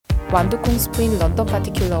완두콩 스프인 런던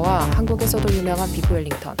파티큘러와 한국에서도 유명한 비프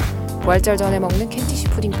웰링턴, 부활절 전에 먹는 캔디시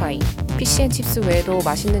푸딩파이, 피시앤칩스 외에도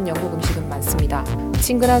맛있는 영국 음식은 많습니다.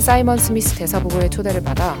 친근한 사이먼 스미스 대사부부의 초대를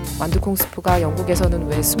받아 완두콩 스프가 영국에서는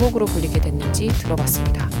왜 스모그로 불리게 됐는지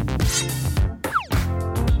들어봤습니다.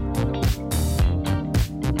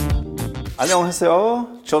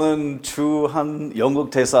 안녕하세요. 저는 주한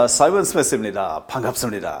영국대사 사이먼 스미스입니다.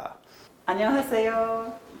 반갑습니다.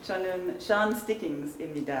 안녕하세요. 저는 션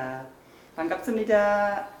스티킹스입니다.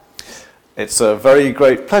 반갑습니다. It's a very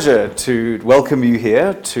great pleasure to welcome you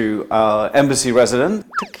here to our embassy resident.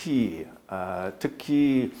 특히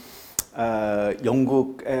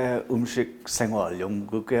영국의 음식 생활,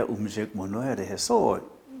 영국의 음식 문화에 대해서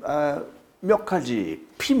몇 가지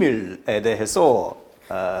비밀에 대해서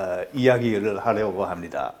이야기를 하려고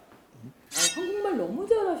합니다. 한국말 너무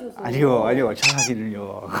잘하셔서. 아니요,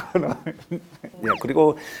 잘하기는요. Yeah,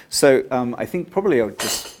 그리고 so I think probably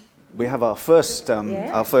we have our first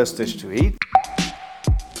dish to eat.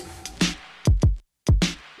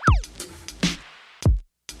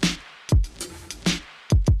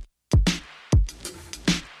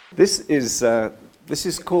 This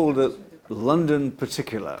is called a London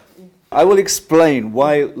particular. I will explain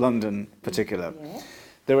why London particular.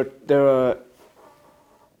 There are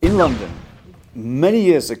in London many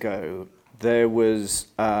years ago there was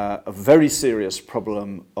a very serious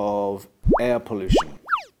problem of air pollution,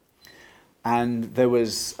 and there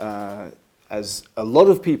was as a lot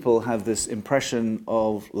of people have this impression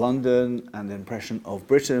of London and the impression of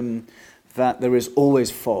Britain that there is always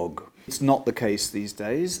fog. It's not the case these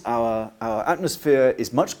days. Our atmosphere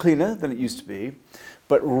is much cleaner than it used to be,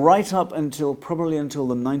 but right up until probably until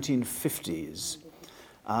the 1950s,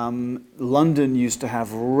 London used to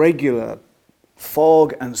have regular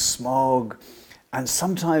fog and smog, and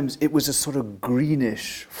sometimes it was a sort of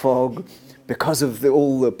greenish fog because of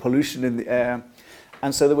all the pollution in the air.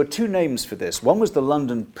 And so there were two names for this. One was the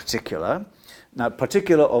London particular. Now,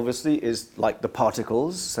 particular obviously is like the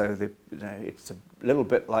particles, so it's a little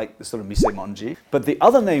bit like the sort of misemonji. But the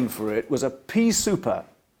other name for it was a pea souper.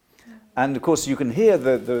 And of course you can hear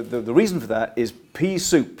the reason for that is pea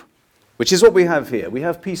soup, which is what we have here. We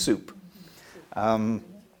have pea soup.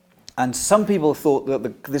 And some people thought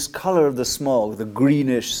that this colour of the smog, the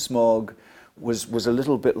greenish smog, was a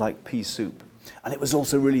little bit like pea soup. And it was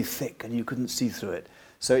also really thick and you couldn't see through it.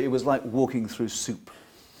 So it was like walking through soup.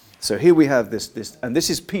 So here we have this, and this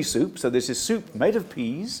is pea soup. So this is soup made of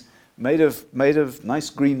peas, made of nice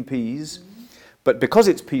green peas. But because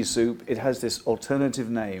it's pea soup, it has this alternative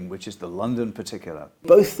name, which is the London particular.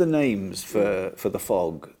 Both the names for the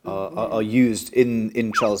fog are used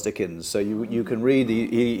in Charles Dickens. So you can read,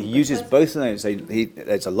 he uses both names.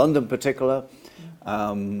 It's a London particular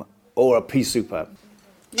or a pea souper.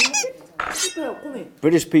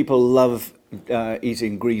 British people love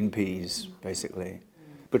eating green peas, basically.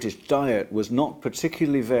 British diet was not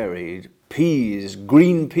particularly varied. Peas,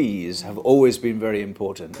 green peas, have always been very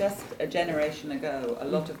important. Just a generation ago, a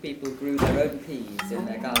lot of people grew their own peas in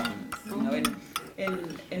their gardens. You know,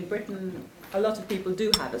 in Britain, a lot of people do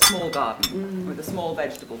have a small garden with a small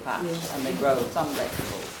vegetable patch, and they grow some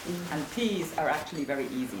vegetables. And peas are actually very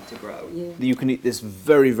easy to grow. You can eat this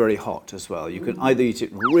very, very hot as well. You can either eat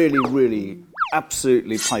it really, really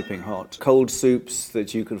absolutely piping hot. Cold soups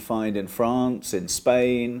that you can find in France, in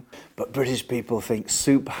Spain. But British people think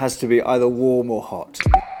soup has to be either warm or hot.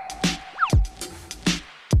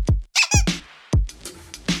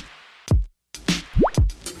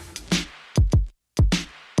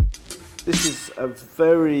 This is a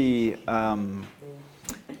very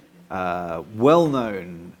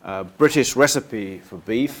well-known British recipe for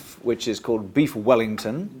beef, which is called beef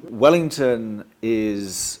Wellington. Wellington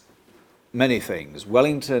is many things.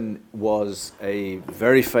 Wellington was a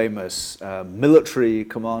very famous military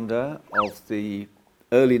commander of the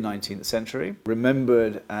early 19th century,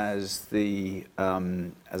 remembered as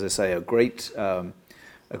as I say, a great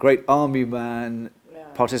army man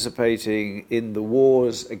participating in the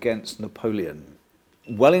wars against Napoleon.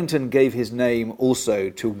 Wellington gave his name also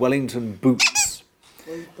to Wellington boots.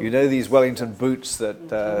 You know these Wellington boots,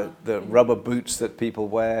 the rubber boots that people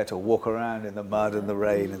wear to walk around in the mud and the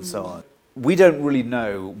rain and so on. We don't really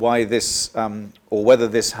know why this, or whether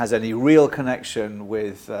this has any real connection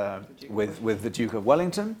with the Duke of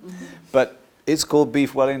Wellington, but it's called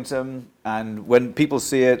beef Wellington, and when people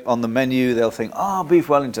see it on the menu, they'll think, beef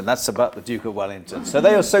Wellington, that's about the Duke of Wellington. So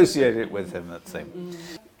they associate it with him, that thing.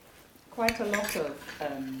 Quite a lot of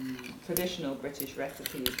traditional British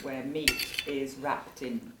recipes where meat is wrapped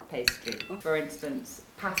in pastry. For instance,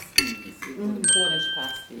 pasties, sort of Cornish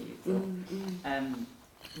pasties,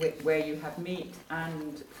 where you have meat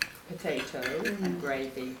and potato and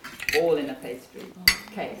gravy, all in a pastry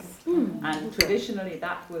case. And traditionally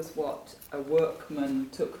that was what a workman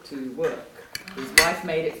took to work. His wife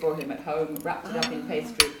made it for him at home, wrapped it up in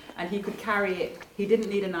pastry, and he could carry it. He didn't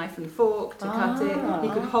need a knife and fork to cut it. He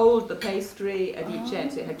could hold the pastry at each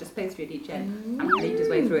end, so it had just pastry at each end, and eat his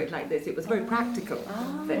way through it like this. It was very practical.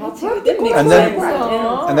 And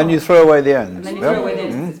then you throw away the ends. And then you throw away the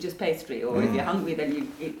ends, it's just pastry, or if you're hungry, then you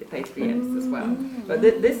eat the pastry ends as well. But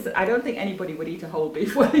this, I don't think anybody would eat a whole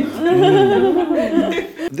beef Wellington.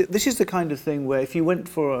 This is the kind of thing where if you went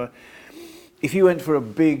for a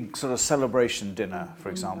big sort of celebration dinner, for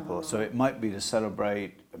example, so it might be to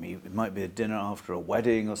celebrate, I mean, it might be a dinner after a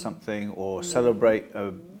wedding or something, or celebrate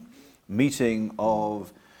a meeting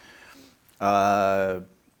of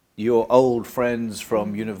your old friends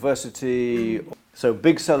from university. So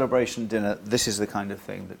big celebration dinner, this is the kind of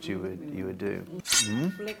thing that you would do.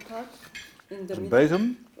 Black part in the middle.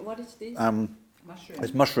 Bacon? What is this? Mushroom.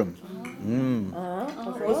 It's mushroom.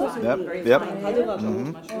 버섯을 Yep, yep. 가져가고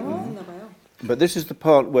있나 봐요. But this is the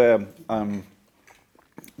part where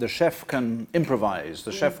the chef can improvise.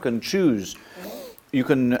 The chef can choose. You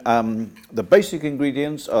can. The basic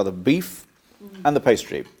ingredients are the beef and the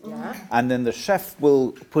pastry, and then the chef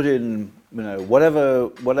will put in,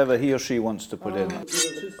 whatever he or she wants to put in.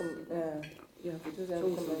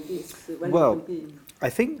 Well, I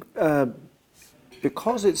think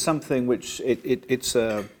because it's something which it's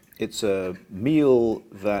a meal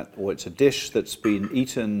it's a dish that's been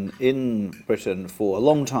eaten in Britain for a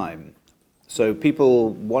long time. So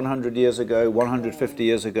people 100 years ago, 150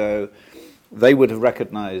 years ago, they would have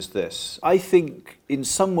recognized this. I think in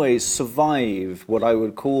some ways survived what I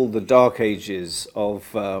would call the dark ages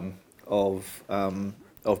of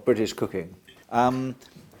British cooking.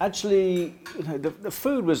 Actually, the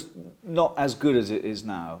food was not as good as it is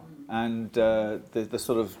now. And the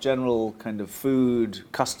sort of general kind of food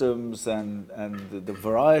customs and the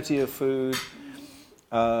variety of food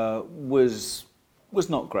was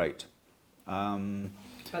not great.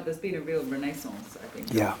 But there's been a real renaissance, I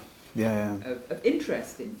think. Yeah. Of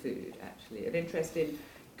interest in food, actually, of interest in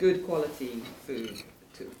good quality food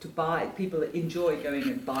to buy. People enjoy going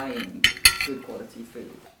and buying good quality food.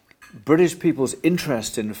 British people's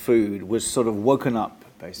interest in food was sort of woken up,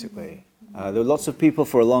 basically. There were lots of people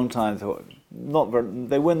for a long time thought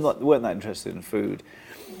they weren't that interested in food,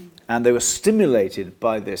 and they were stimulated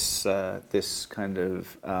by this kind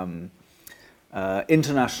of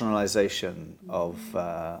internationalization of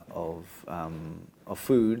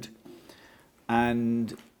food.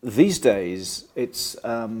 And these days, it's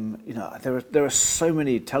there are so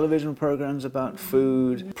many television programs about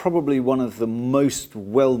food. Probably one of the most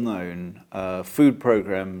well-known food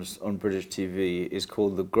programs on British TV is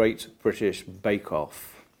called The Great British Bake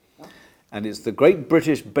Off, and it's the Great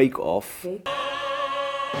British Bake Off.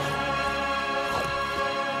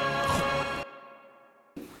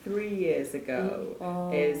 3 years ago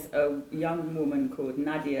is a young woman called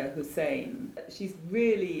Nadia Hussain. She's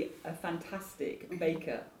really a fantastic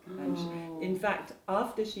baker. And in fact,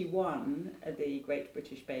 after she won the Great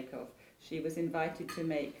British Bake Off, she was invited to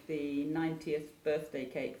make the 90th birthday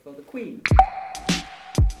cake for the Queen.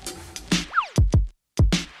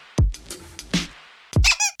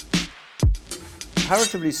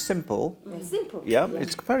 Comparatively simple. Simple. Yeah,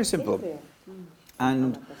 it's very simple.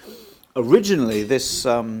 And originally, this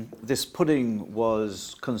pudding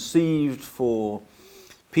was conceived for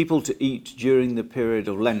people to eat during the period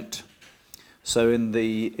of Lent. So in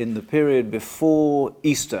the period before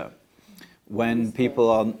Easter, when people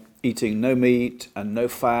are eating no meat and no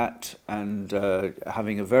fat and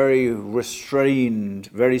having a very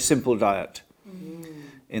restrained, very simple diet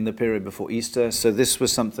in the period before Easter. So this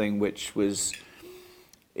was something which was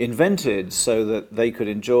invented so that they could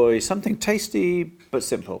enjoy something tasty but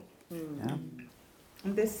simple. Yeah.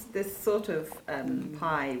 And this sort of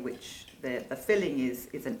pie, which the filling is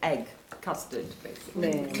an egg custard,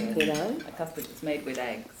 basically. A custard that's made with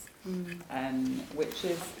eggs, which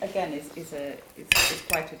is again is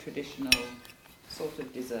quite a traditional sort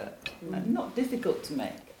of dessert, and not difficult to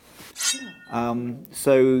make.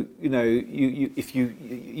 So if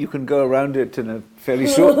you can go around it in a fairly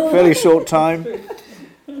short time.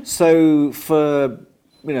 So for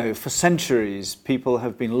centuries, people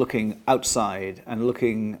have been looking outside and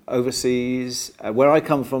looking overseas. Where I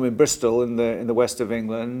come from, in Bristol, in the west of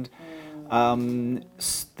England,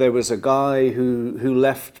 there was a guy who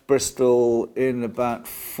left Bristol in about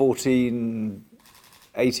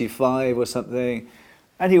 1485 or something,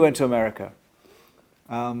 and he went to America.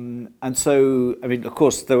 And so, I mean, of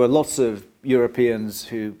course, there were lots of Europeans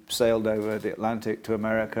who sailed over the Atlantic to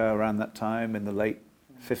America around that time in the late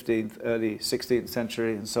 15th, early 16th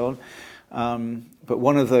century, and so on. But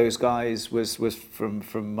one of those guys was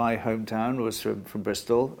from my hometown, was from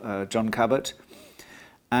Bristol, John Cabot,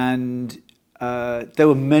 and there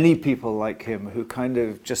were many people like him who kind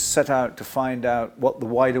of just set out to find out what the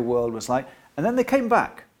wider world was like, and then they came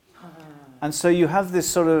back. And so you have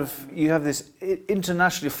this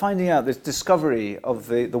internationally finding out, this discovery of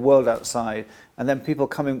the world outside, and then people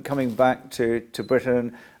coming back to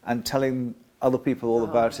Britain and telling other people all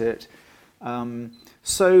about it. For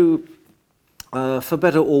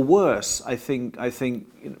better or worse, I think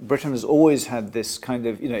Britain has always had this kind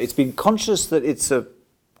of, it's been conscious that it's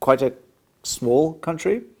quite a small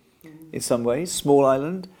country in some ways, small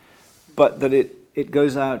island, but that it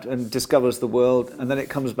goes out and discovers the world, and then it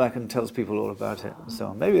comes back and tells people all about it, and so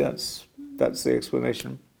on. Maybe that's the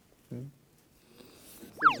explanation.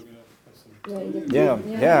 Yeah.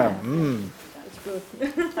 That's good.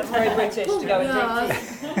 That's very British to go and drink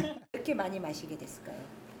tea. 이렇게 많이 마시게 됐을까요?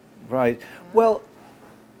 Right. Well,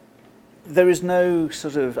 there is no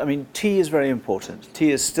sort of, tea is very important.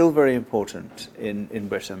 Tea is still very important in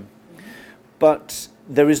Britain. But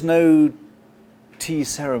there is no tea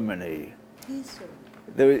ceremony.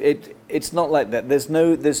 It's not like that. There's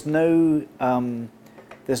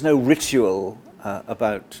no ritual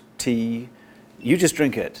about tea. You just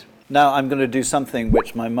drink it. Now I'm going to do something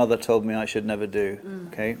which my mother told me I should never do.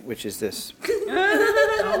 Okay, which is this.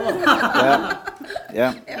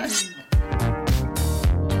 Yeah.